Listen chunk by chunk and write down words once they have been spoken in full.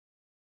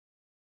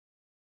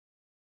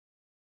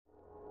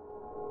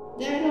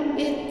Därom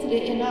bättre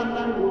en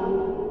annan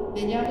gång,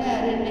 men jag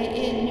lärer mig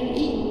ännu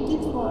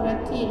inte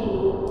vara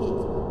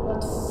tillåtit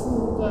att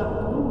foga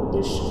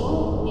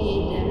broderskap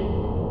med dem.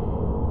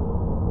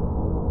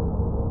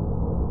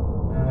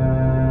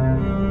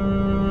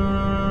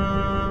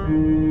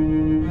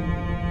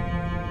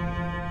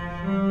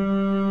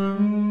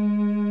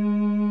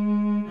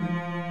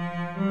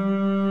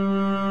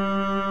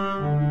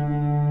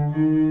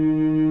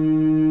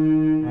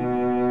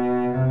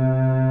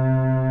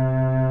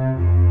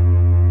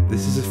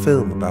 This is a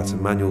film about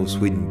Emanuel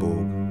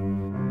Swedenborg,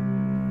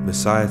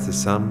 Messiah to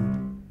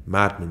some,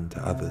 madman to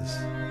others.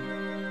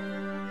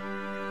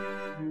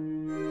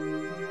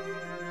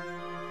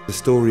 The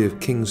story of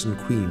kings and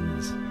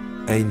queens,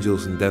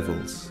 angels and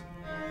devils,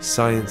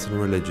 science and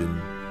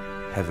religion,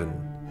 heaven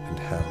and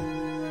hell.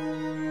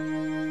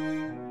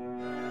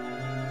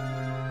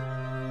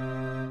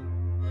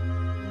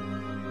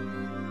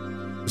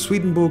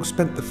 Swedenborg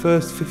spent the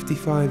first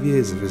 55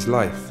 years of his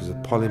life as a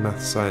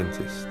polymath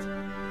scientist,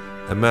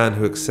 a man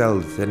who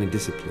excelled at any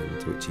discipline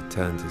to which he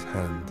turned his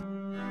hand.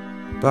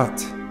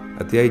 But,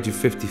 at the age of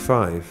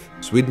 55,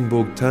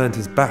 Swedenborg turned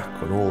his back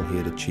on all he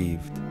had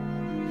achieved.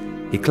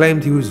 He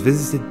claimed he was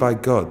visited by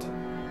God,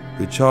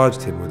 who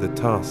charged him with the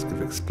task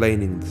of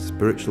explaining the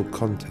spiritual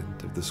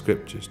content of the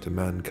scriptures to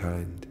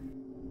mankind.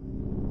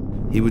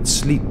 He would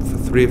sleep for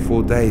 3 or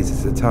 4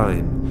 days at a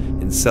time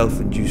in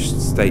self-induced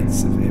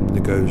states of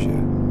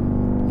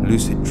hypnagogia,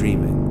 lucid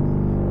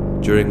dreaming,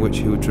 during which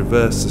he would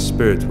traverse the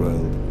spirit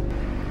world,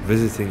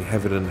 visiting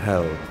heaven and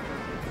hell,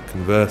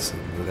 conversing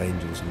with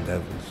angels and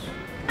devils.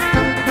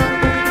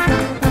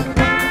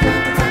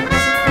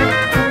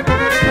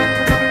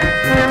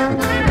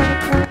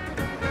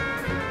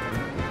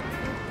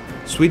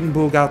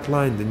 Swedenborg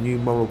outlined a new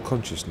moral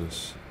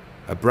consciousness,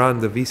 a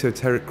brand of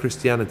esoteric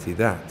Christianity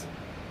that,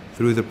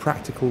 through the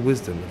practical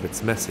wisdom of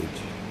its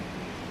message,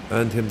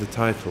 earned him the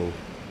title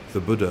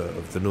the Buddha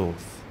of the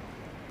North.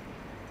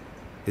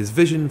 His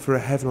vision for a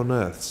heaven on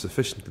earth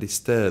sufficiently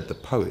stirred the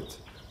poet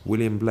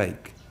William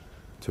Blake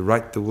to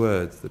write the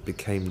words that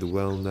became the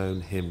well-known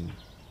hymn,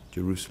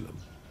 Jerusalem.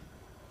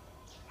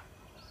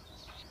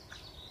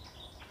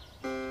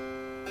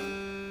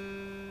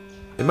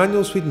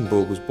 Emanuel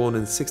Swedenborg was born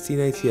in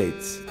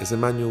 1688 as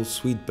Emanuel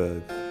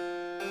Swedenborg.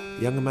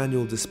 Young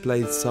Emanuel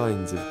displayed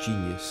signs of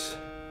genius,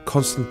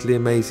 constantly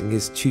amazing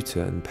his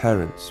tutor and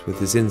parents with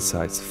his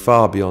insights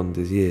far beyond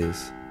his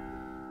years.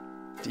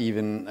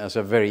 Even as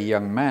a very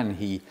young man,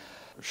 he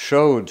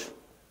showed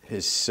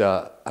his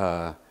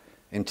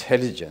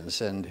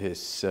intelligence and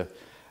his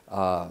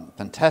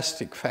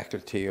fantastic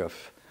faculty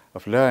of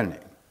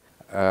learning.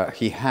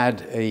 He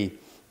had a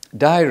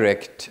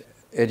direct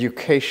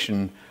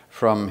education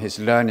from his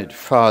learned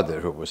father,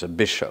 who was a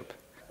bishop.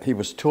 He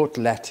was taught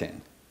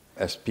Latin,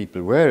 as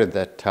people were at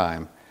that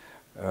time,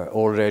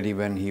 already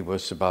when he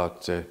was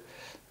about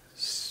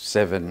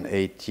 7,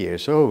 8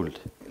 years old.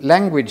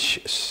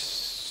 Language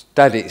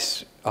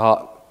studies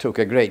took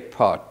a great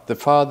part. The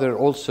father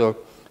also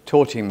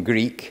taught him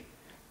Greek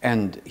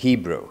and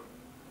Hebrew.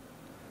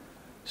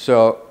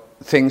 So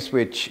things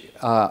which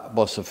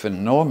was of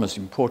enormous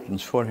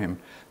importance for him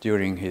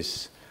during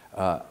his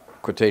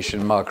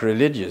quotation mark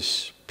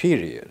religious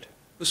period.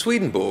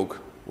 Swedenborg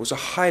was a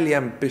highly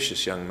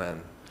ambitious young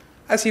man,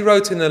 as he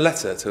wrote in a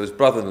letter to his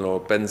brother-in-law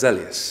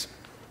Benzelius.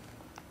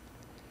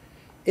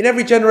 In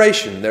every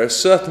generation there are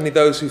certainly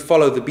those who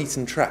follow the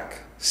beaten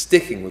track,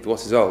 sticking with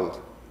what is old.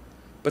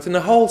 But in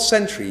a whole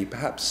century,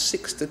 perhaps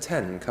 6 to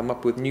 10 come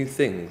up with new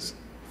things,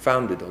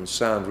 founded on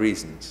sound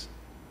reasons.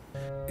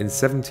 In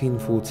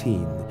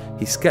 1714,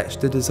 he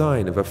sketched the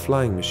design of a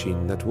flying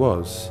machine that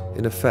was,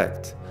 in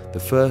effect, the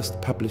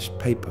first published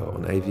paper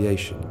on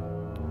aviation.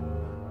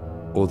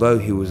 Although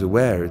he was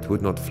aware it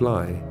would not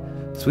fly,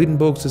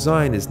 Swedenborg's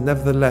design is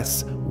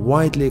nevertheless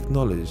widely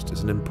acknowledged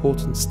as an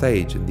important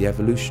stage in the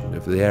evolution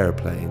of the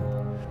aeroplane.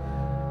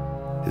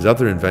 His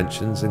other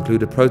inventions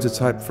include a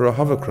prototype for a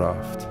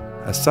hovercraft,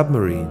 a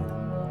submarine,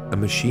 a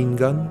machine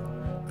gun,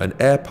 an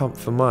air pump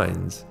for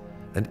mines,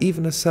 and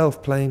even a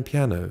self-playing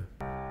piano.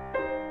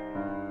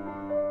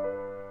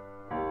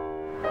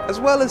 As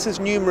well as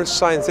his numerous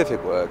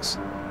scientific works,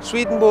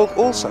 Swedenborg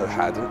also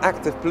had an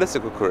active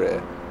political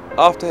career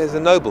after his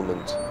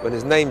ennoblement, when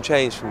his name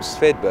changed from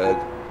Svedberg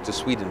to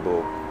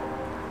Swedenborg.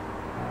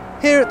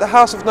 Here at the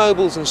House of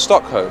Nobles in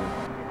Stockholm,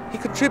 he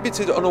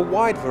contributed on a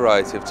wide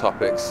variety of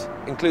topics,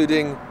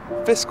 including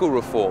fiscal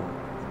reform,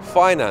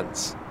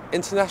 finance,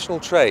 international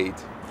trade,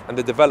 and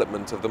the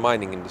development of the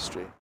mining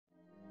industry.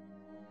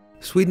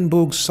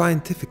 Swedenborg's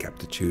scientific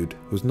aptitude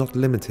was not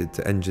limited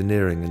to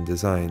engineering and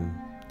design.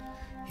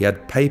 He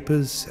had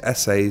papers,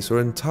 essays, or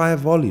entire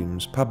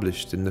volumes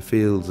published in the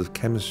fields of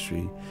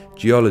chemistry,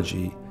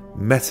 geology,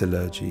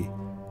 metallurgy,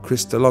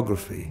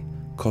 crystallography,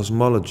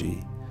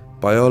 cosmology,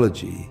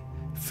 biology,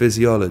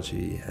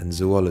 physiology, and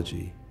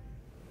zoology.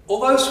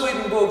 Although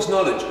Swedenborg's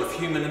knowledge of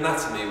human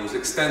anatomy was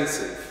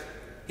extensive,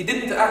 he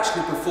didn't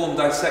actually perform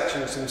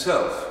dissections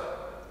himself.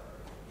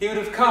 He would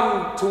have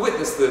come to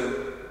witness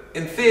them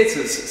in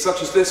theatres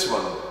such as this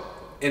one,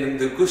 in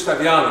the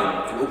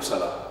Gustavianum in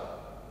Uppsala.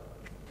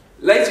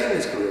 Later in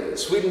his career,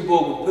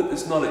 Swedenborg would put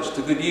this knowledge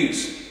to good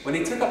use when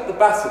he took up the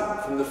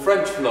baton from the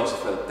French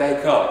philosopher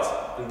Descartes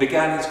and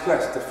began his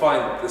quest to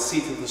find the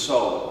seat of the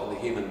soul in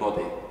the human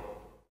body.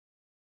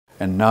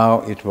 And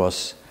now it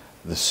was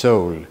the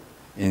soul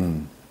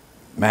in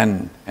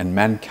man and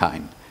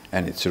mankind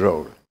and its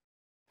role.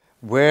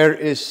 Where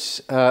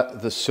is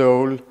the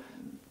soul?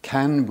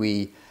 Can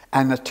we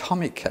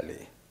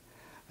anatomically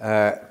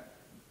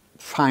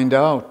find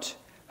out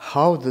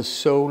how the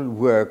soul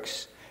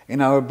works in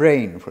our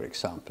brain, for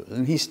example?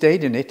 And he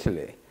stayed in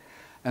Italy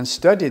and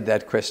studied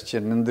that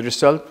question, and the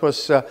result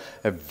was a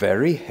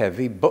very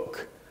heavy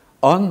book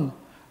on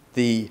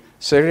the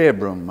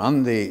cerebrum,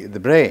 on the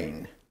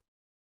brain.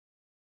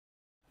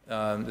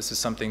 This is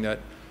something that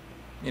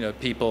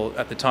people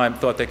at the time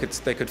thought they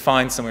could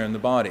find somewhere in the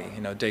body.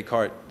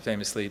 Descartes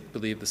famously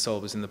believed the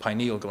soul was in the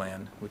pineal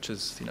gland, which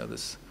is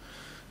this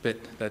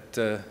bit that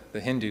the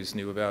Hindus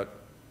knew about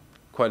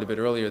quite a bit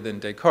earlier than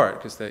Descartes,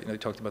 because they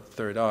talked about the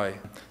third eye.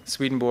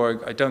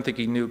 Swedenborg, I don't think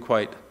he knew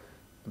quite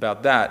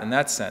about that in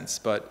that sense,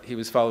 but he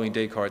was following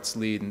Descartes'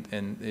 lead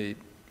in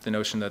the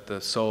notion that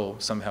the soul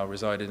somehow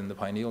resided in the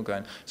pineal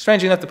gland.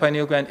 Strangely enough, the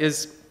pineal gland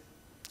is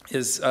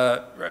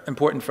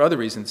important for other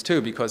reasons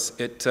too, because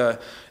it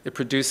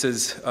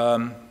produces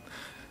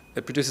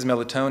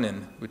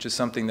melatonin, which is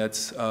something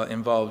that's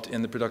involved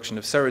in the production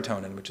of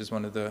serotonin, which is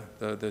one of the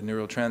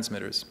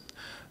neurotransmitters.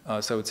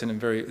 So it's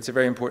a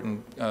very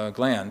important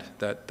gland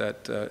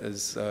that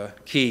is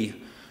key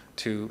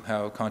to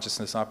how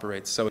consciousness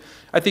operates. So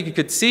I think you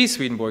could see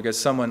Swedenborg as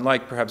someone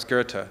like perhaps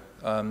Goethe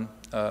a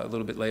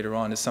little bit later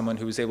on, as someone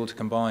who was able to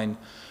combine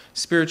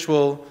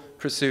spiritual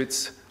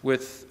pursuits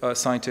with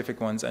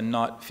scientific ones and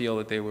not feel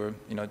that they were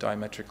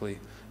diametrically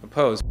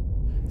opposed.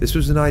 This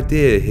was an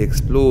idea he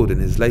explored in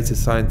his later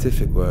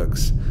scientific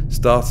works,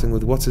 starting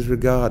with what is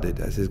regarded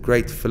as his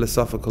great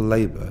philosophical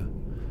labour,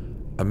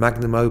 a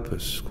magnum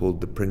opus called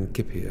the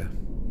Principia.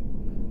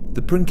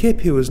 The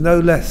Principia was no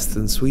less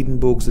than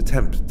Swedenborg's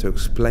attempt to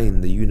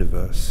explain the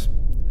universe.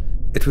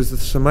 It was the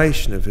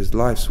summation of his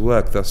life's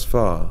work thus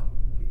far.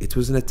 It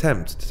was an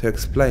attempt to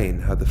explain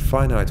how the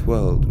finite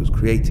world was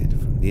created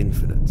from the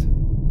infinite.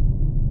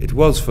 It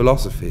was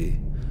philosophy,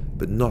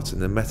 but not in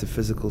the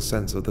metaphysical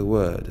sense of the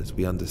word as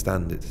we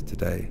understand it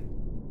today.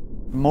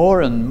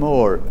 More and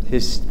more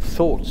his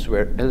thoughts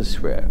were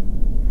elsewhere.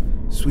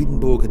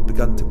 Swedenborg had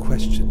begun to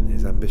question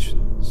his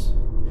ambitions.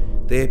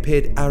 They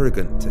appeared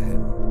arrogant to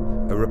him,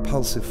 a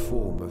repulsive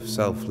form of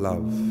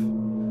self-love.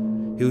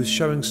 He was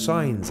showing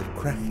signs of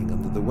cracking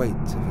under the weight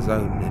of his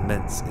own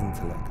immense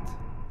intellect.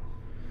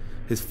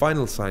 His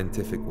final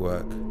scientific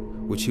work,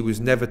 which he was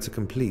never to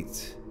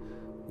complete,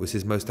 was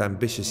his most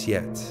ambitious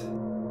yet.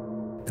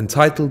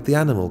 Entitled The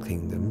Animal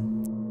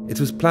Kingdom, it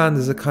was planned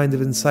as a kind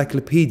of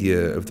encyclopedia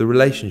of the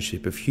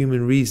relationship of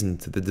human reason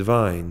to the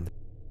divine,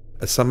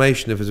 a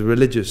summation of his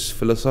religious,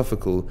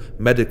 philosophical,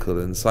 medical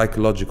and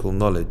psychological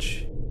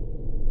knowledge.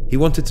 He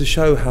wanted to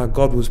show how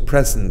God was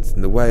present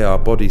in the way our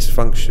bodies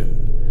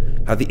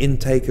function, how the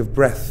intake of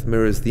breath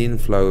mirrors the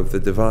inflow of the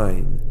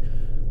divine.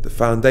 The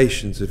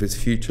foundations of his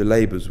future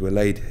labours were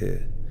laid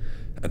here,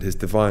 and his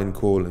divine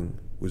calling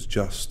was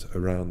just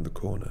around the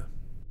corner.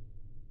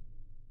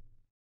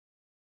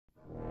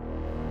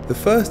 The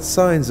first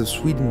signs of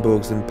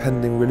Swedenborg's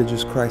impending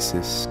religious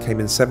crisis came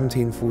in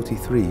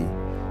 1743,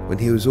 when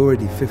he was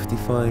already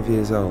 55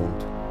 years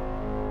old.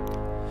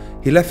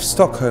 He left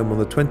Stockholm on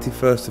the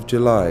 21st of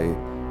July,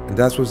 and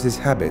as was his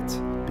habit,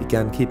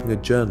 began keeping a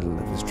journal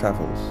of his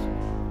travels.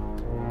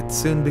 It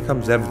soon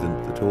becomes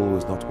evident that all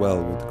was not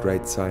well with the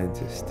great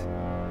scientist.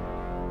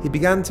 He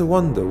began to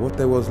wonder what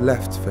there was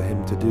left for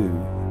him to do,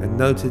 and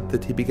noted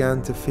that he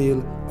began to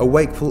feel a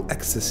wakeful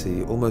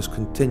ecstasy almost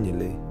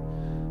continually,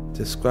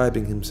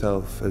 describing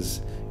himself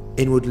as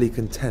inwardly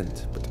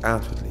content but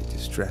outwardly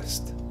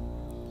distressed.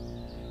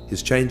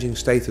 His changing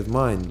state of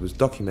mind was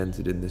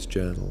documented in this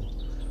journal,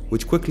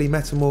 which quickly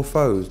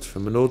metamorphosed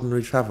from an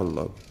ordinary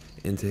travel-log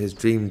into his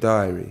dream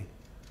diary,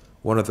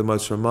 one of the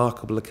most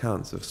remarkable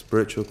accounts of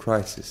spiritual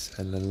crisis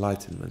and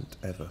enlightenment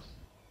ever.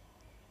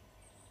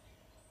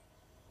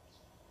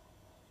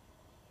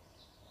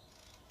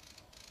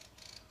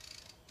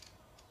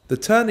 The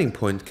turning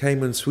point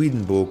came when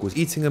Swedenborg was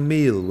eating a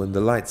meal when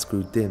the lights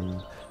grew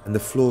dim and the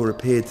floor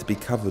appeared to be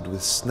covered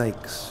with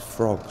snakes,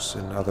 frogs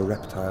and other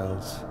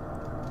reptiles.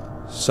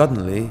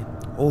 Suddenly,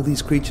 all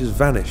these creatures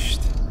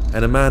vanished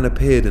and a man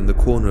appeared in the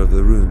corner of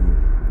the room.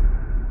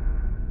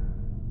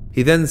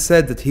 He then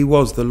said that he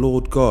was the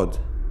Lord God,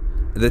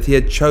 and that he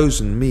had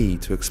chosen me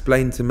to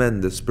explain to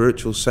men the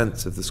spiritual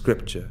sense of the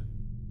scripture.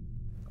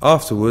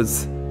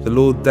 Afterwards, the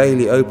Lord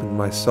daily opened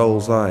my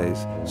soul's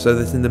eyes, so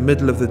that in the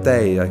middle of the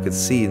day I could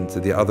see into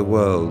the other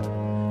world,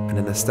 and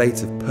in a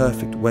state of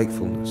perfect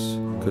wakefulness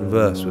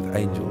converse with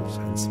angels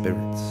and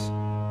spirits.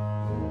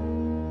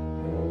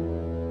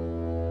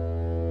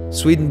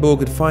 Swedenborg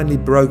had finally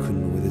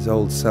broken with his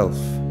old self,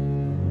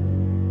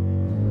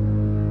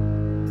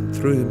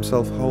 threw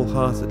himself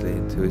wholeheartedly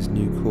into his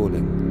new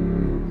calling.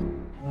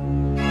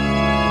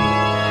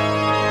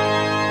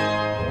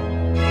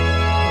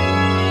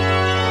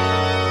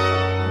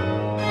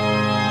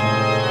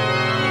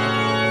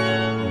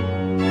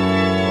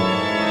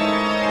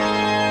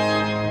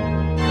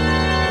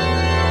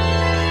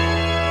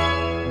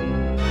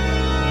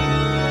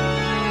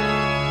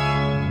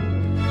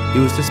 He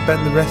was to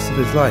spend the rest of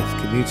his life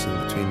commuting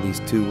between these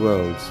two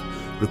worlds,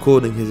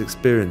 recording his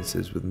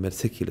experiences with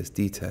meticulous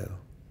detail.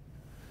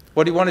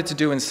 What he wanted to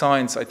do in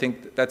science, I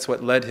think that's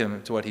what led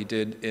him to what he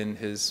did in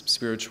his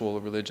spiritual,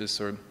 religious,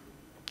 or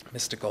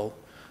mystical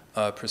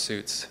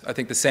pursuits. I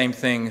think the same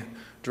thing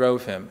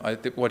drove him.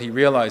 What he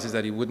realized is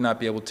that he would not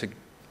be able to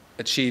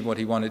achieve what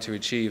he wanted to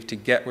achieve, to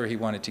get where he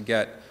wanted to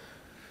get,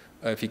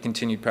 if he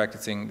continued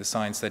practicing the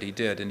science that he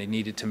did, and he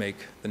needed to make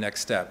the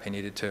next step. He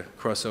needed to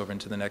cross over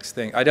into the next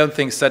thing. I don't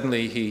think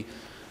suddenly he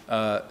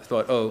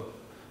thought, oh,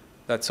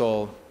 that's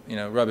all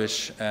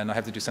rubbish, and I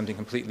have to do something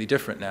completely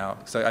different now.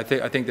 So I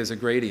think there's a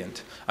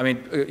gradient. I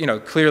mean,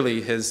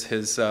 clearly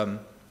his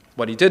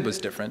what he did was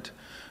different.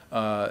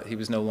 He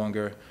was no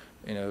longer,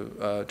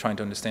 trying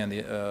to understand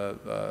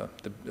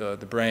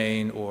the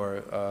brain,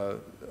 or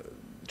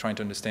trying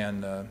to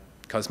understand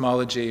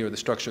cosmology or the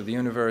structure of the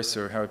universe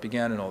or how it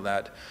began and all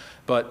that.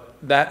 But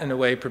that, in a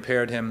way,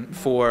 prepared him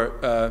for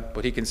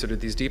what he considered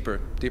these deeper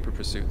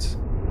pursuits.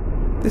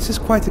 This is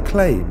quite a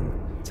claim,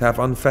 to have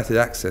unfettered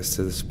access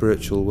to the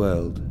spiritual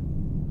world.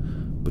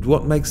 But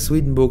what makes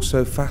Swedenborg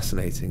so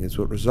fascinating is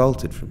what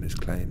resulted from his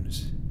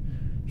claims.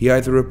 He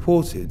either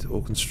reported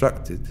or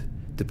constructed,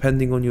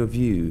 depending on your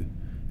view,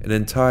 an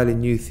entirely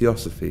new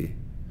theosophy,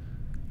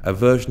 a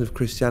version of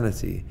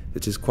Christianity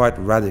that is quite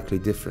radically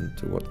different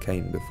to what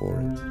came before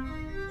it.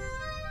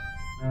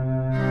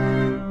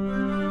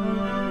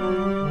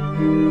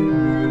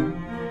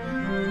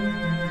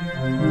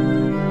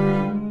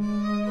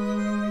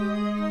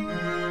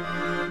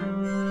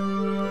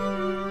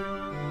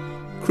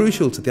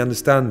 Crucial to the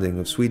understanding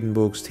of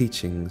Swedenborg's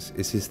teachings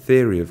is his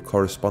theory of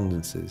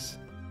correspondences.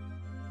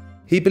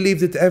 He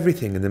believed that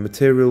everything in the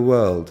material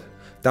world,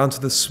 down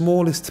to the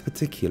smallest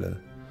particular,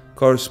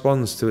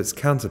 corresponds to its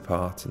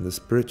counterpart in the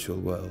spiritual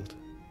world.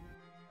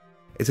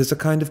 It is a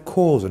kind of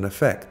cause and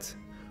effect,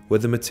 where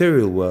the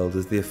material world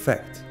is the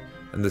effect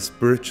and the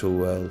spiritual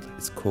world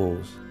its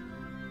cause.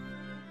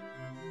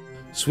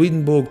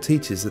 Swedenborg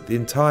teaches that the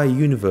entire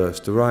universe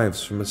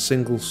derives from a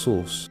single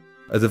source,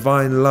 a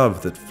divine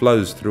love that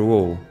flows through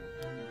all.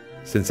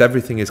 Since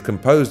everything is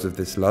composed of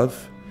this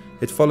love,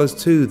 it follows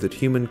too that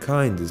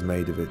humankind is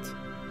made of it.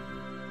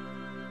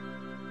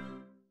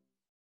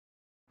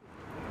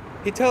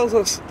 He tells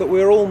us that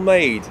we are all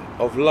made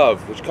of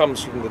love which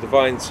comes from the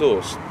divine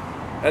source,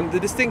 and the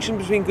distinction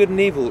between good and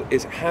evil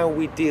is how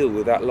we deal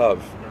with that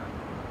love.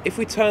 If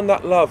we turn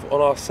that love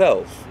on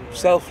ourselves,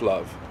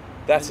 self-love,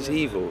 that is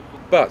evil.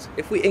 But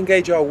if we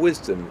engage our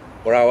wisdom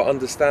or our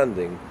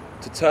understanding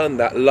to turn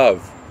that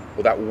love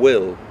or that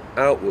will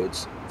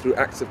outwards through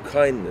acts of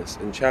kindness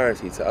and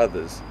charity to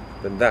others,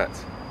 then that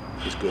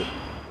is good.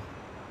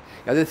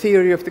 Now, the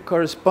theory of the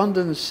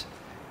correspondence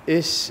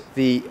is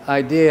the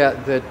idea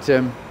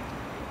that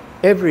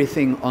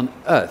everything on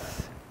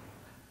earth,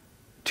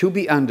 to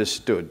be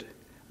understood,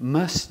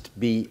 must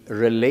be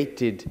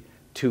related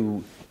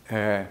to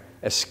a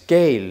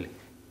scale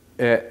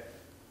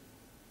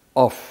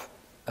of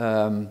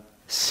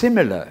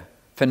similar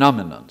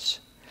phenomena.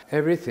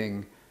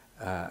 Everything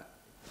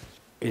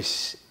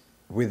is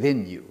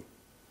within you.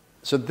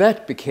 So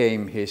that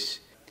became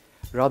his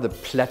rather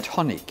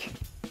Platonic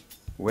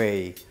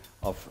way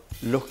of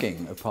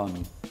looking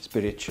upon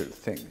spiritual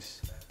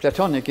things.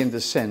 Platonic in the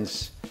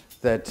sense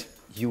that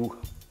you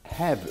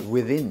have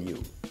within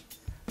you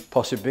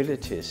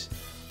possibilities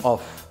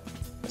of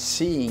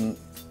seeing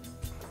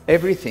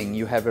everything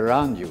you have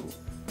around you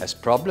as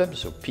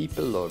problems or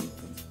people or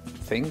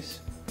things,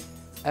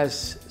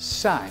 as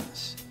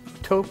signs,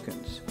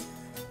 tokens.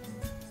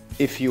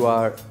 If you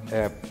are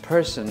a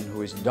person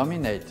who is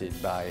dominated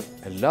by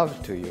a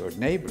love to your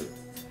neighbor,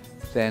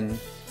 then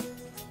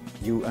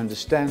you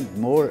understand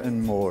more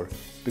and more,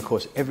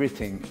 because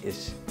everything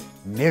is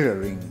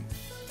mirroring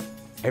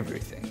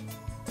everything.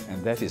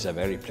 And that is a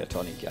very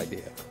Platonic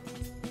idea.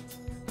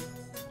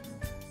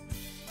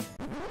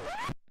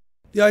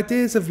 The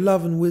ideas of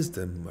love and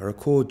wisdom are a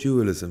core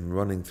dualism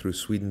running through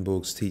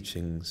Swedenborg's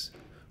teachings,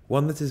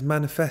 one that is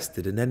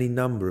manifested in any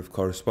number of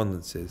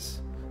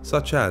correspondences,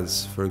 such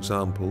as, for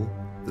example,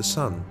 the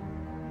sun.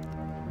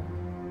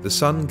 The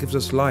sun gives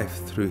us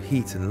life through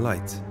heat and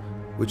light,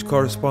 which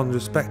correspond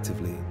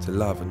respectively to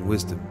love and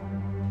wisdom.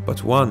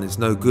 But one is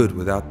no good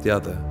without the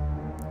other.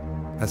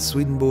 As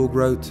Swedenborg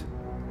wrote,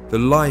 "The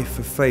life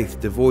of faith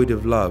devoid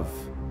of love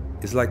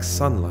is like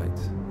sunlight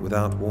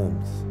without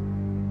warmth."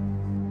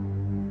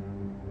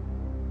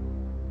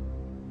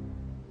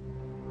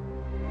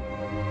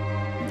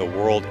 The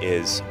world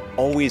is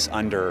always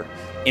under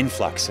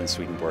influx in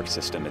Swedenborg's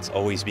system. It's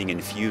always being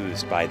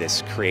infused by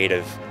this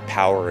creative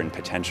power and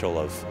potential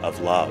of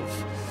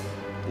love.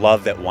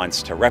 Love that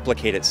wants to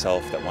replicate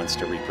itself, that wants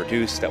to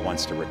reproduce, that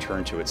wants to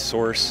return to its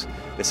source.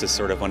 This is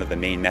sort of one of the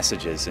main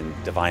messages in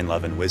Divine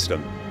Love and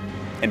Wisdom.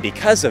 And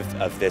because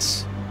of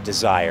this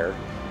desire,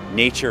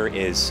 nature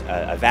is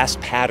a vast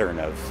pattern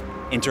of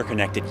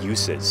interconnected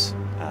uses.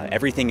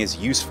 Everything is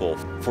useful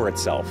for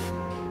itself.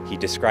 He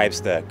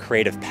describes the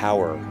creative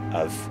power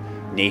of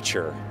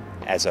nature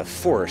as a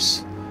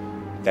force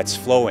that's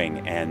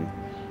flowing and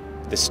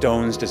The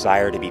stones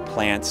desire to be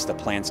plants, the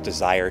plants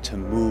desire to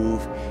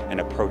move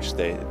and approach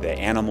the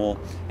animal,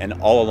 and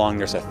all along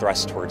there's a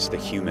thrust towards the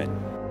human.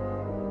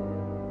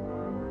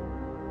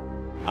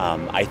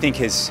 I think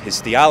his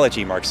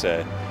theology marks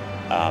a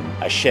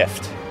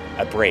shift,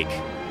 a break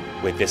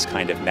with this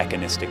kind of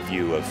mechanistic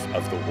view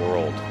of the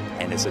world,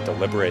 and is a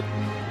deliberate,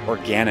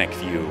 organic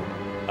view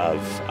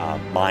of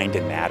mind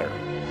and matter.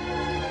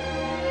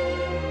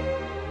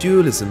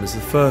 Dualism is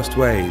the first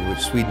way in which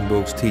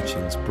Swedenborg's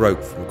teachings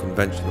broke from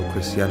conventional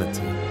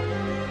Christianity,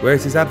 where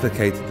it is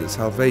advocated that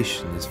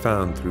salvation is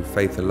found through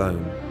faith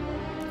alone.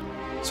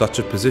 Such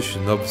a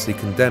position obviously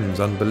condemns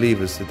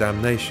unbelievers to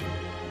damnation.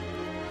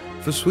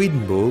 For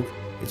Swedenborg,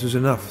 it was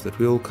enough that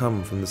we all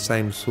come from the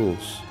same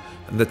source,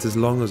 and that as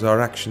long as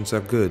our actions are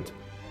good,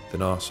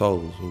 then our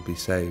souls will be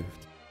saved.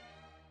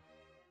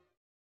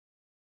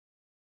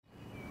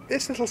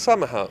 This little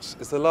summer house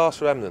is the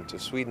last remnant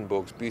of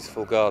Swedenborg's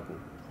beautiful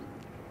garden.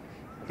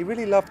 He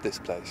really loved this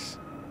place.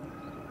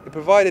 It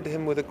provided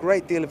him with a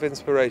great deal of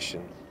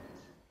inspiration.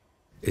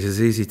 It is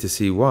easy to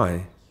see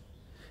why.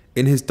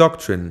 In his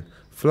doctrine,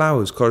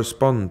 flowers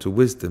correspond to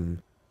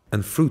wisdom,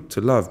 and fruit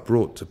to love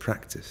brought to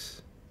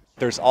practice.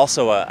 There's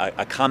also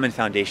a common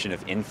foundation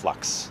of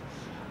influx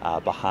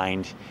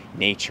behind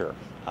nature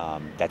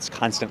that's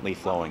constantly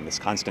flowing, this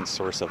constant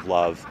source of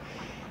love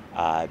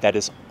that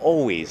is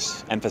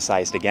always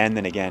emphasized again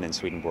and again in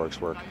Swedenborg's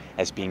work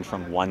as being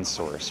from one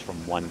source, from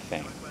one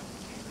thing.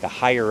 The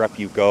higher up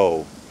you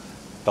go,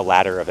 the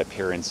ladder of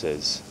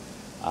appearances,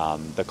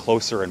 the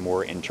closer and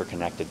more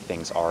interconnected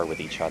things are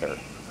with each other,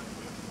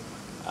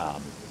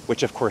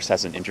 which of course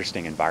has an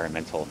interesting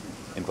environmental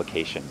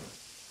implication.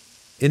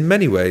 In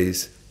many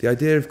ways, the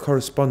idea of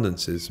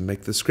correspondences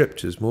make the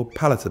scriptures more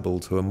palatable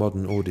to a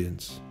modern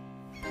audience.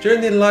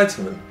 During the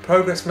Enlightenment,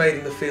 progress made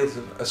in the fields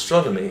of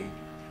astronomy,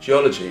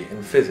 geology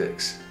and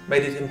physics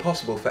made it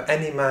impossible for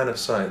any man of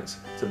science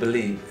to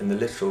believe in the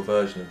literal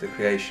version of the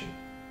creation.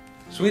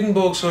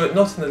 Swedenborg saw it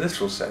not in the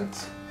literal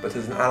sense, but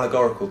as an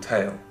allegorical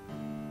tale.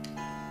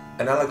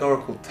 An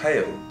allegorical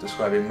tale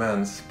describing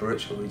man's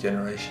spiritual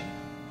regeneration.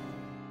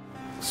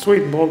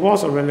 Swedenborg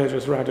was a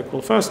religious radical.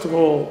 First of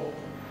all,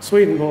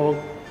 Swedenborg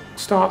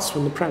starts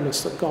from the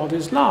premise that God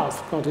is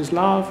love. God is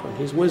love and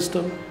He's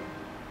wisdom.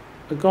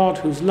 A God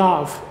whose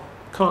love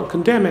can't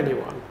condemn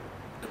anyone.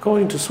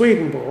 According to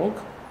Swedenborg,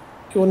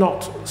 you're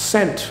not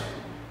sent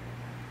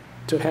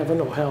to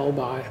heaven or hell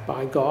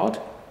by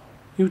God.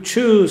 You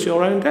choose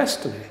your own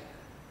destiny.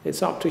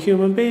 It's up to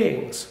human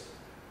beings.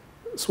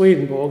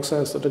 Swedenborg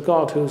says that a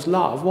God whose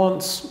love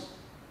wants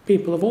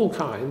people of all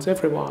kinds,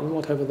 everyone,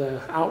 whatever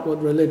their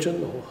outward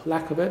religion or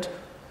lack of it,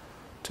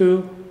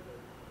 to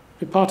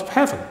be part of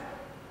heaven.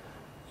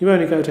 You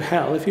only go to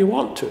hell if you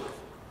want to.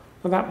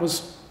 And that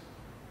was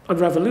a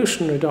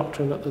revolutionary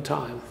doctrine at the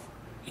time.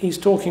 He's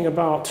talking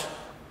about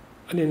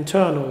an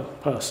internal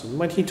person.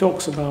 When he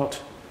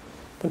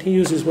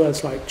uses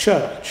words like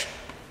church,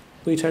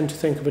 we tend to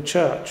think of a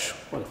church,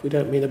 well, if we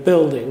don't mean a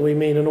building, we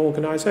mean an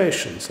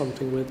organization,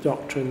 something with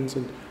doctrines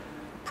and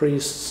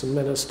priests and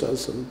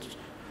ministers and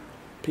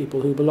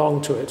people who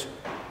belong to it.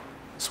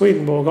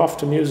 Swedenborg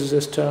often uses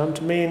this term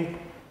to mean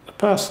a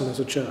person as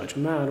a church, a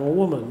man or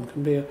woman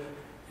can be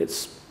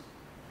it's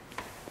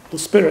the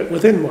spirit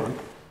within one.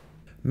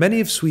 Many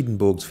of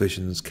Swedenborg's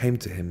visions came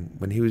to him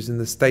when he was in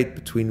the state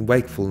between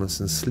wakefulness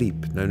and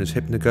sleep known as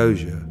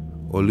hypnagogia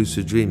or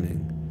lucid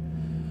dreaming,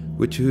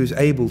 which he was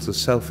able to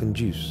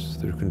self-induce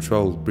through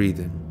controlled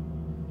breathing.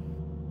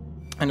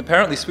 And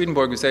apparently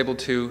Swedenborg was able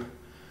to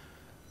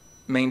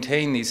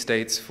maintain these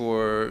states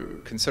for a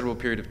considerable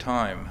period of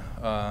time.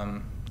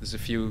 There's a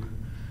few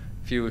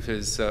of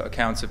his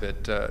accounts of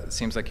it. It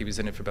seems like he was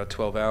in it for about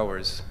 12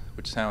 hours,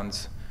 which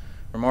sounds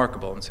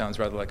remarkable and sounds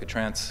rather like a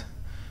trance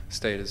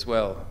state as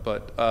well.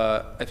 But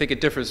I think it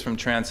differs from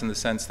trance in the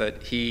sense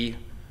that he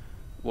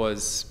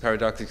was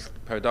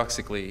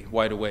paradoxically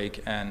wide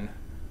awake and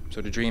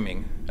sort of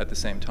dreaming at the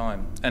same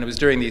time. And it was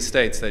during these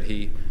states that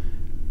he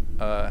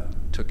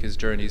took his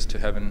journeys to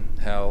heaven,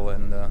 hell,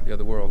 and the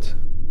other worlds.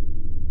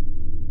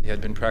 He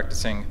had been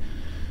practicing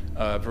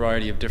a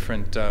variety of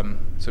different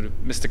sort of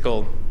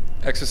mystical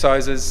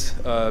exercises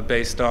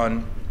based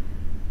on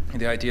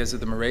the ideas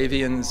of the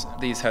Moravians.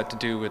 These had to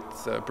do with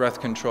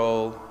breath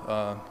control,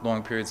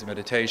 long periods of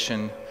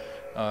meditation.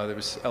 There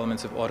was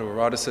elements of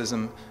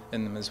autoeroticism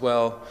in them as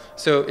well.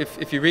 So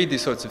if you read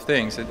these sorts of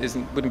things, it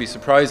wouldn't be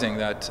surprising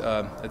that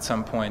at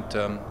some point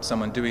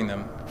someone doing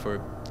them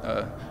for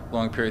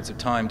long periods of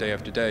time, day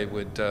after day,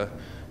 would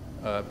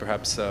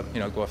perhaps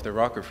go off their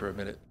rocker for a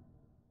minute.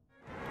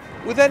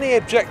 With any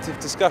objective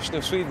discussion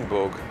of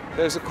Swedenborg,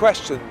 there is a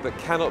question that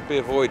cannot be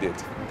avoided.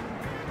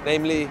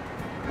 Namely,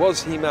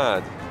 was he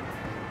mad?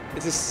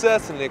 It is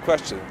certainly a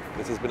question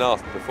that has been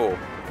asked before.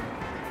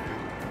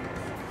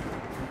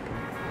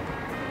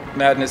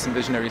 Madness in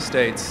visionary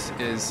states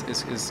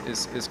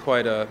is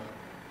quite a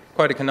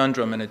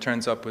conundrum, and it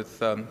turns up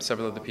with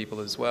several other people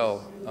as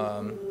well.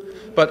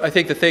 But I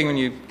think the thing when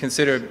you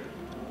consider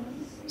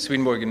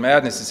Swedenborg and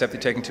madness is you have to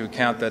take into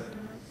account that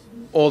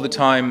all the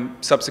time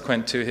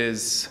subsequent to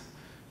his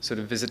sort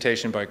of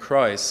visitation by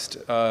Christ,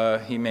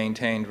 he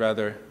maintained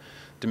rather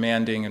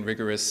demanding and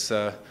rigorous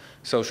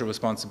social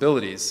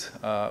responsibilities.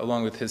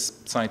 Along with his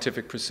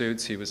scientific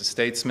pursuits, he was a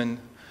statesman.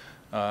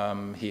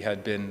 He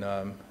had been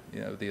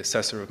the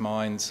assessor of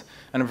mines,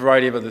 and a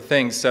variety of other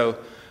things. So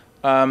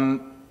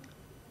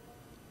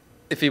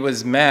if he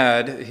was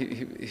mad,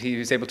 he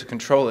was able to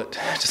control it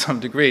to some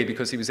degree,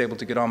 because he was able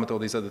to get on with all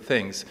these other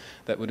things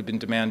that would have been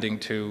demanding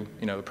to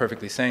a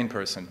perfectly sane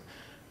person.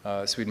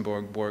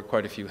 Swedenborg wore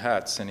quite a few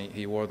hats, and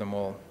he wore them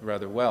all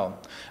rather well.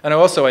 And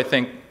also, I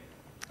think,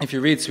 if you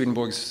read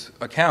Swedenborg's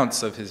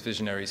accounts of his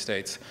visionary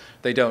states,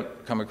 they don't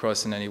come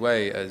across in any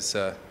way as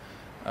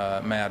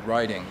mad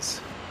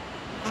writings.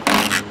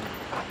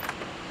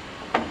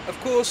 Of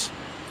course,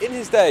 in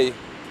his day,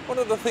 one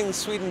of the things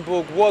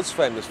Swedenborg was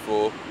famous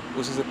for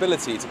was his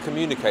ability to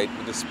communicate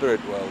with the spirit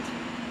world.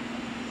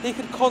 He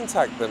could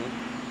contact them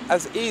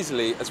as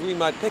easily as we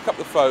might pick up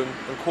the phone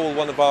and call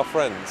one of our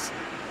friends,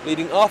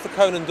 leading Arthur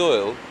Conan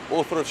Doyle,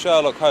 author of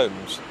Sherlock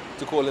Holmes,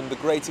 to call him the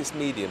greatest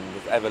medium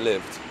that ever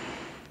lived.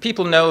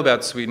 People know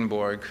about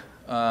Swedenborg.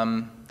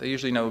 They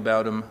usually know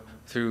about him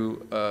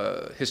through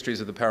histories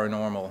of the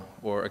paranormal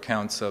or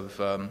accounts of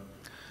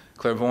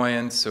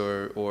clairvoyance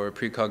or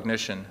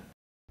precognition.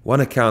 One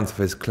account of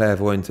his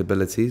clairvoyant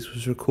abilities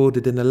was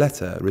recorded in a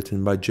letter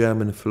written by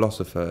German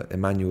philosopher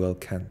Emanuel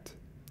Kant.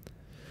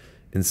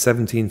 In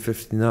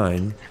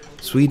 1759,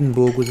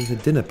 Swedenborg was at a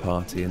dinner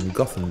party in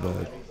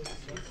Gothenburg.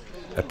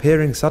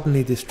 Appearing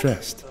suddenly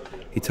distressed,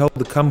 he told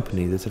the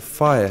company that a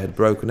fire had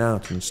broken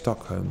out in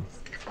Stockholm.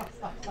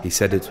 He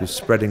said it was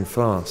spreading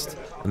fast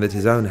and that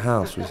his own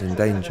house was in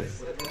danger.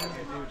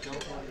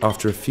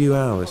 After a few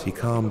hours, he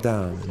calmed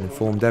down and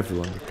informed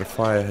everyone that the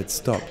fire had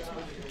stopped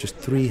just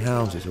 3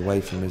 houses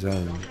away from his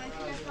own.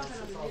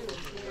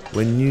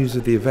 When news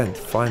of the event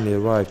finally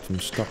arrived from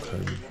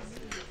Stockholm,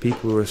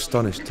 people were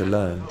astonished to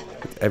learn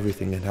that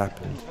everything had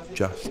happened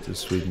just as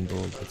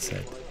Swedenborg had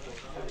said.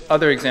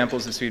 Other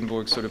examples of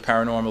Swedenborg's sort of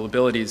paranormal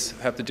abilities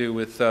have to do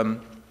with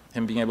him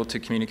being able to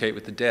communicate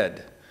with the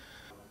dead.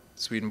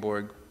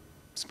 Swedenborg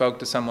spoke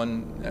to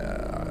someone,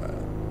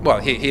 well,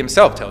 he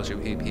himself tells you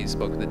he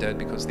spoke to the dead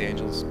because the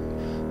angels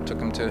took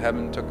him to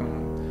heaven, took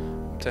him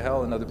to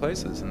hell and other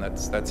places, and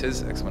that's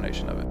his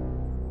explanation of it.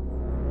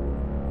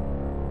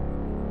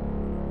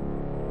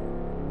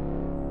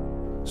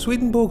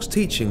 Swedenborg's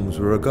teachings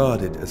were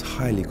regarded as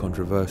highly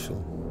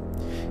controversial.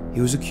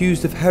 He was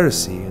accused of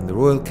heresy, and the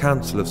Royal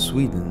Council of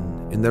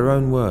Sweden, in their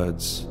own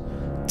words,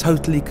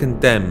 totally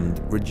condemned,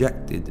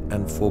 rejected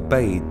and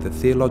forbade the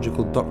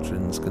theological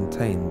doctrines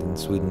contained in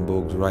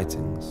Swedenborg's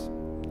writings.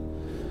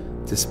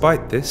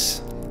 Despite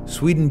this,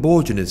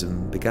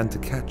 Swedenborgianism began to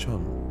catch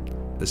on,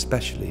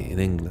 especially in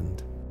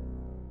England.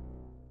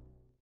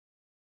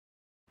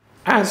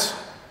 As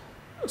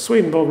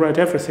Swedenborg wrote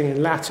everything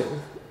in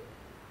Latin,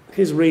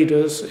 his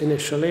readers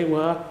initially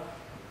were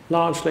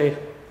largely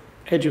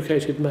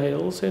educated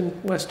males in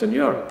Western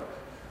Europe.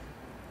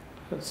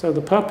 So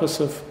the purpose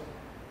of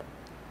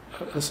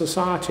a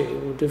society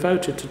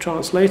devoted to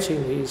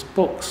translating these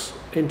books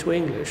into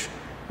English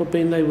would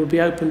mean they would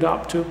be opened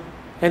up to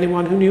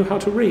anyone who knew how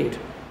to read.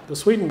 The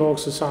Swedenborg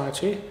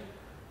Society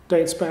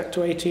dates back to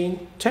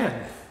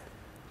 1810,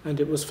 and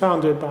it was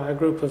founded by a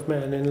group of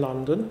men in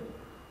London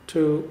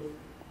to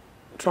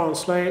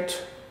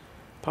translate,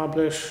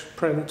 publish,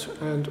 print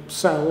and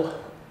sell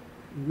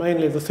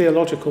mainly the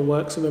theological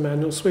works of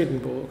Emanuel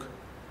Swedenborg.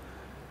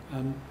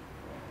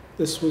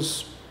 This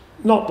was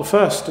not the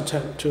first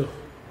attempt to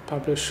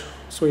publish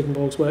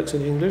Swedenborg's works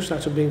in English.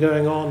 That had been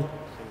going on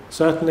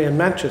certainly in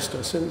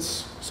Manchester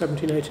since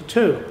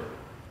 1782.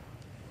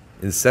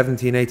 In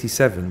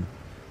 1787,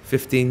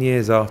 15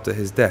 years after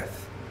his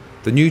death,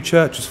 the new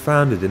church was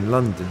founded in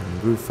London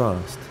and grew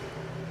fast.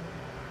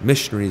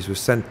 Missionaries were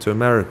sent to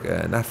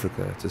America and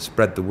Africa to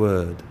spread the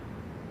word.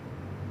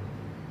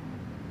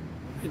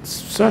 It's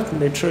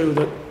certainly true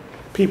that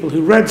people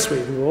who read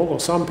Swedenborg, or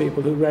some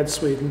people who read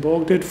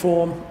Swedenborg, did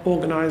form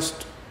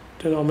organised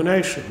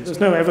denominations. There's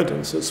no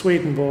evidence that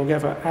Swedenborg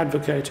ever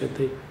advocated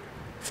the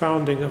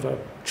founding of a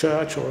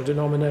church or a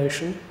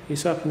denomination. He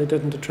certainly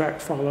didn't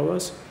attract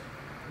followers.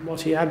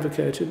 What he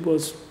advocated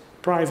was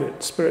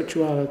private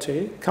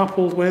spirituality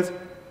coupled with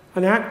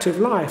an active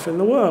life in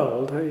the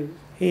world.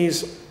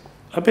 He's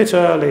a bit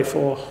early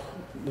for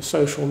the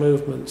social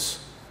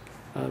movements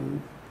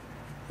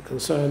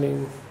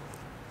concerning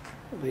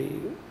the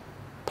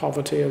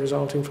poverty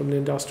resulting from the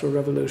Industrial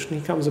Revolution.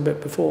 He comes a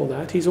bit before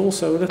that. He's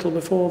also a little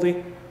before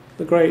the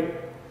great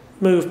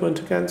movement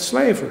against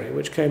slavery,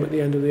 which came at the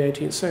end of the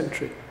 18th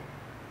century.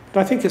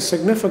 But I think it's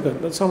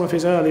significant that some of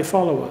his early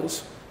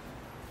followers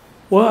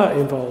were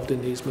involved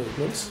in these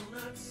movements.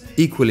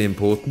 Equally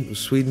important was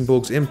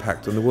Swedenborg's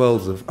impact on the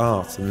worlds of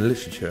art and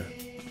literature.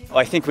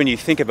 I think when you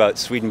think about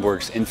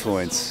Swedenborg's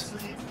influence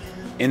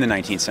in the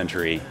 19th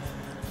century,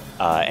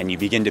 and you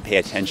begin to pay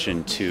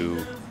attention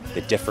to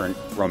the different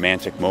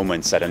romantic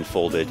moments that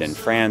unfolded in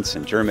France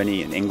and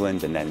Germany and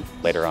England and then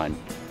later on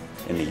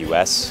in the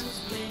US,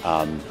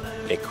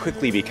 it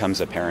quickly becomes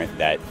apparent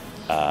that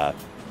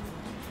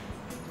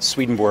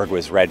Swedenborg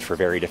was read for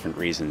very different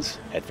reasons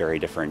at very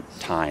different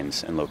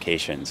times and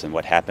locations. And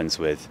what happens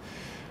with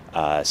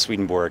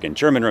Swedenborg in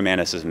German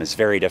Romanticism is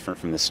very different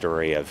from the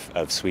story of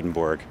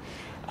Swedenborg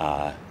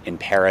in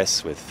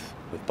Paris with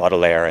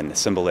Baudelaire and the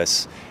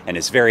Symbolists, and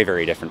is very,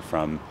 very different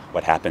from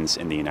what happens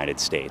in the United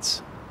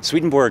States.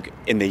 Swedenborg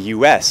in the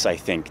US, I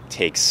think,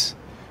 takes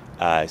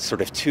sort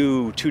of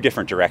two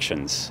different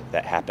directions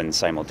that happen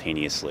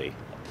simultaneously.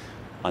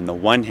 On the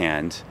one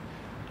hand,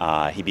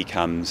 he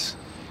becomes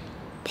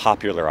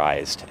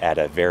popularized at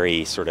a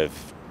very sort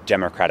of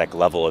democratic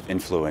level of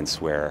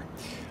influence where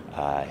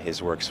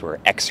his works were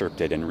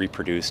excerpted and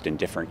reproduced in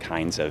different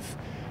kinds of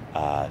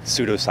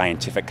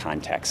pseudoscientific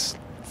contexts,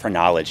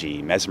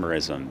 phrenology,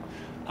 mesmerism,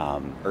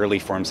 early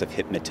forms of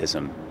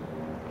hypnotism.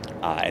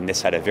 And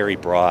this had a very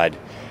broad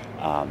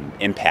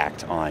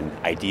impact on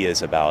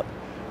ideas about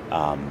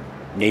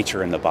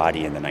nature and the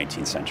body in the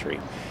 19th century.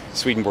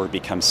 Swedenborg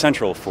becomes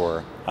central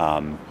for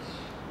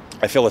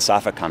a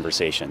philosophic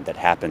conversation that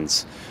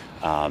happens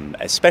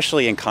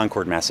especially in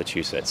Concord,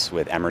 Massachusetts,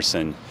 with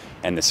Emerson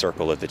and the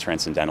circle of the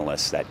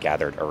transcendentalists that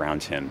gathered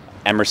around him.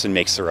 Emerson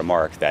makes the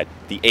remark that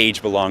the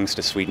age belongs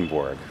to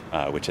Swedenborg,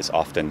 which is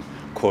often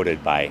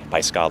quoted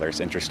by scholars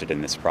interested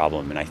in this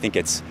problem. And I think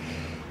it's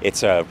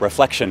a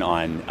reflection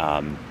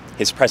on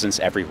his presence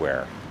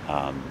everywhere,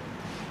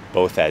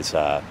 both as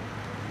a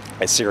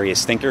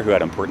serious thinker who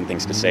had important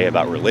things to say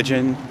about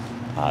religion,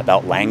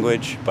 about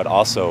language, but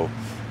also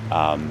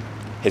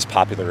his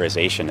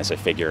popularization as a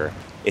figure.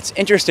 It's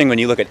interesting when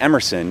you look at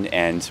Emerson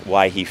and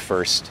why he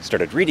first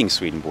started reading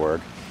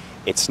Swedenborg.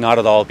 It's not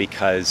at all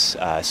because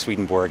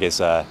Swedenborg is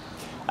a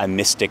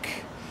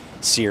mystic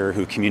seer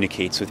who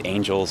communicates with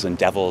angels and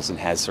devils and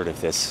has sort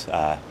of this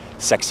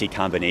sexy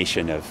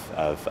combination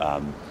of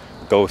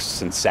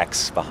ghosts and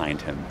sex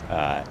behind him.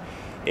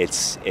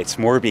 It's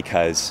more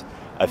because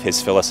of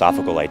his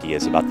philosophical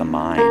ideas about the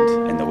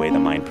mind and the way the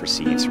mind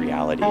perceives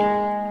reality.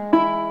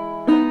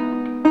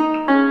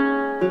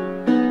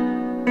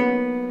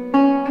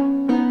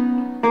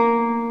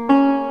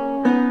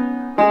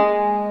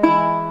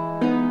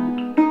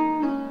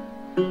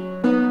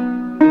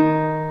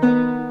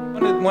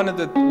 One of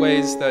the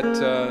ways that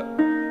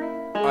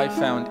I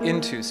found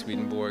into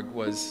Swedenborg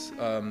was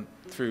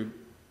through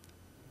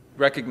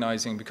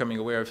recognizing, becoming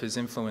aware of his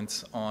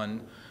influence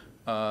on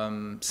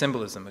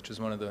symbolism, which was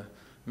one of the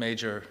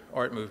major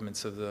art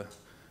movements of the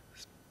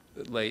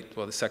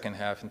the second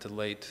half into the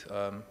late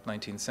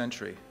 19th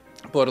century.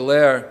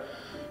 Baudelaire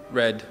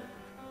read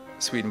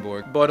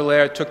Swedenborg.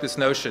 Baudelaire took this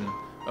notion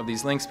of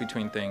these links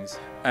between things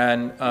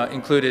and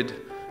included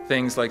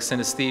things like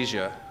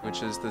synesthesia,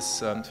 which is this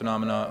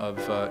phenomena of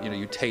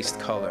you taste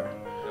color,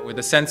 where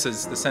the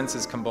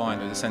senses combine,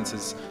 or the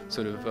senses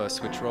sort of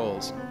switch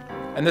roles.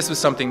 And this was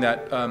something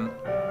that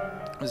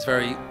was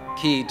very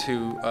key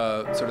to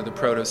sort of the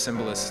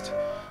proto-symbolist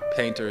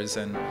painters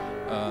and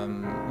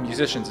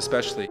musicians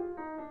especially.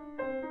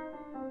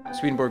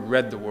 Swedenborg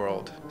read the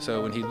world,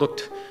 so when he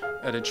looked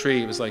at a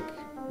tree, it was like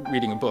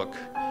reading a book.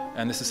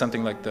 And this is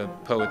something like the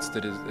poets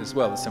did as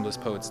well, the symbolist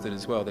poets did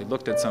as well. They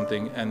looked at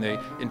something and they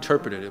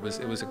interpreted it. It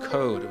was a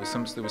code, there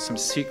was some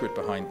secret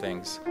behind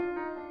things.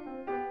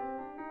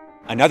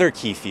 Another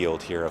key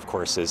field here, of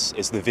course,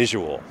 is the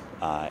visual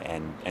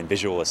and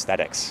visual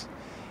aesthetics.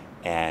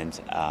 And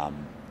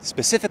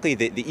specifically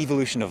the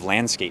evolution of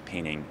landscape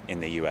painting in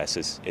the US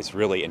is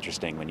really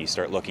interesting when you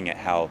start looking at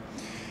how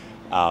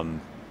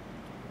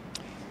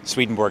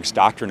Swedenborg's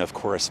doctrine of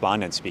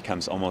correspondence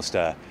becomes almost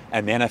a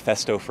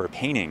manifesto for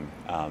painting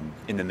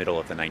in the middle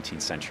of the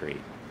 19th century.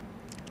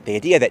 The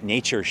idea that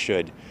nature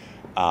should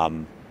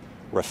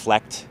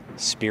reflect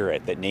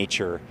spirit, that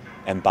nature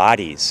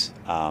embodies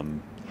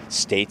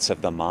states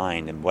of the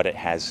mind and what it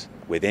has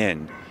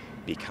within,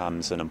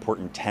 becomes an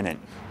important tenet.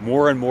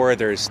 More and more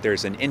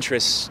there's an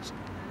interest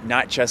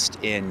not just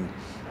in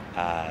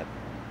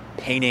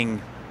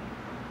painting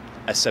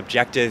a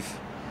subjective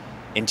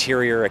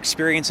interior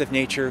experience of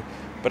nature,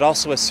 but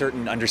also a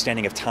certain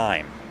understanding of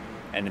time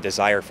and a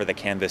desire for the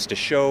canvas to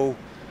show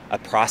a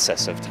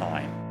process of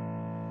time.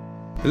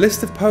 The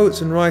list of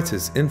poets and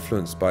writers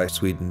influenced by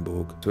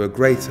Swedenborg to a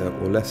greater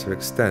or lesser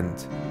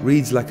extent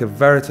reads like a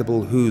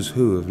veritable who's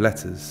who of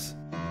letters.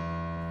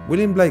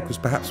 William Blake was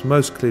perhaps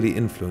most clearly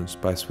influenced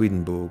by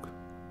Swedenborg.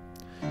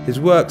 His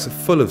works are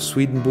full of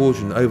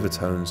Swedenborgian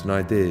overtones and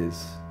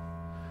ideas.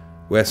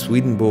 Where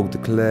Swedenborg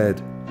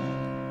declared,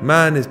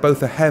 "Man is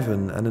both a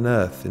heaven and an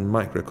earth in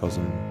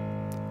microcosm,"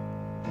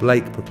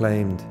 Blake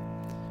proclaimed,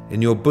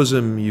 "In your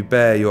bosom you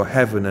bear your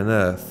heaven and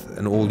earth,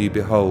 and all you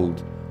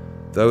behold,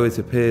 though it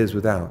appears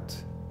without,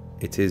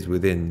 it is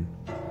within."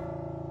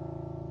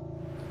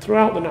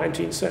 Throughout the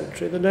 19th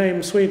century, the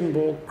name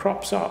Swedenborg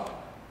crops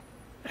up.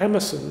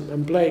 Emerson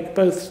and Blake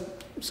both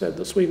said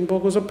that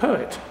Swedenborg was a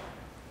poet,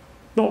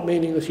 not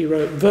meaning that he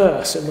wrote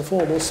verse in the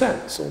formal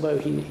sense, although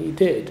he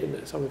did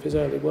in some of his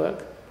early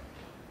work,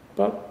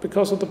 but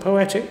because of the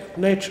poetic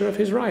nature of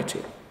his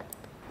writing.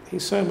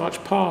 He's so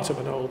much part of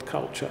an old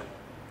culture.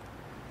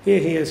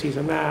 Here he is, he's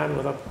a man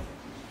with a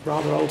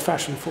rather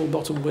old-fashioned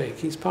full-bottom wig.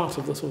 He's part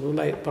of the sort of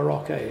late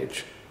Baroque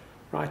age.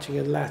 writing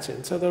in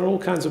Latin. So there are all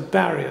kinds of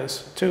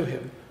barriers to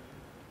him.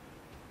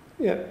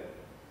 Yet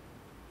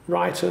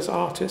writers,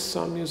 artists,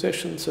 some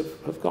musicians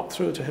have got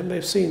through to him.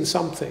 They've seen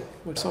something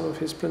with some of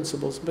his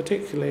principles,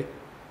 particularly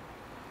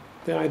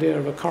the idea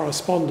of a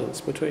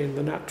correspondence between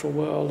the natural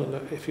world and,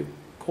 if you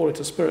call it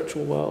a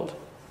spiritual world,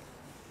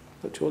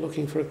 that you're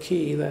looking for a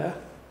key there.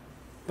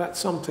 That's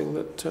something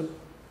that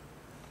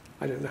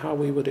I don't know how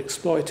we would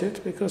exploit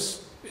it,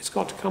 because it's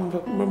got to come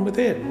from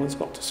within. One's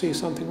got to see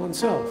something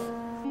oneself.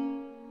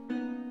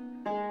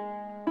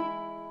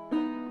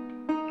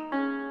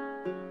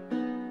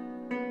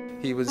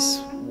 He was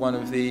one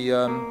of the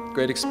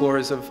great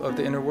explorers of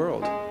the inner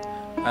world,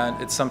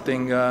 and it's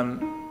something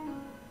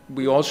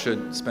we all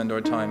should spend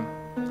our time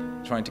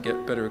trying to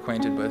get better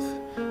acquainted with.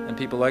 And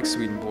people like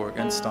Swedenborg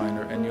and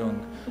Steiner and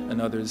Jung and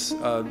others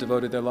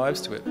devoted their lives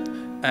to it.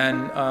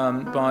 And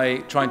by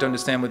trying to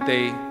understand what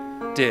they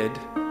did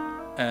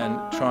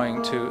and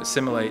trying to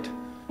assimilate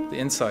the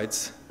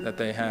insights that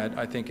they had,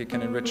 I think it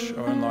can enrich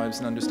our own lives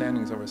and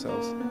understandings of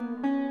ourselves.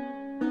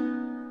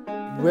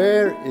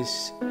 Where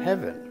is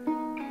heaven?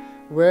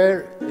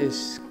 Where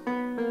is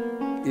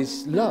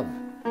love?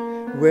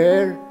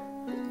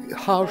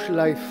 How shall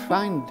I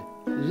find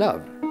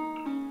love?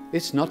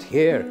 It's not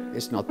here,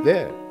 it's not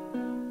there.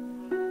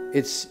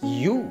 It's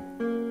you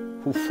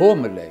who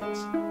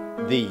formulates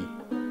the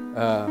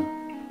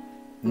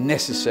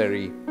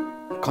necessary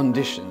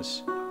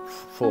conditions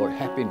for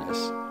happiness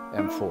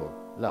and for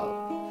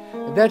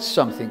love. That's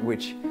something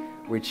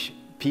which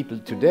people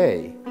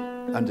today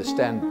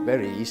understand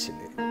very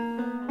easily.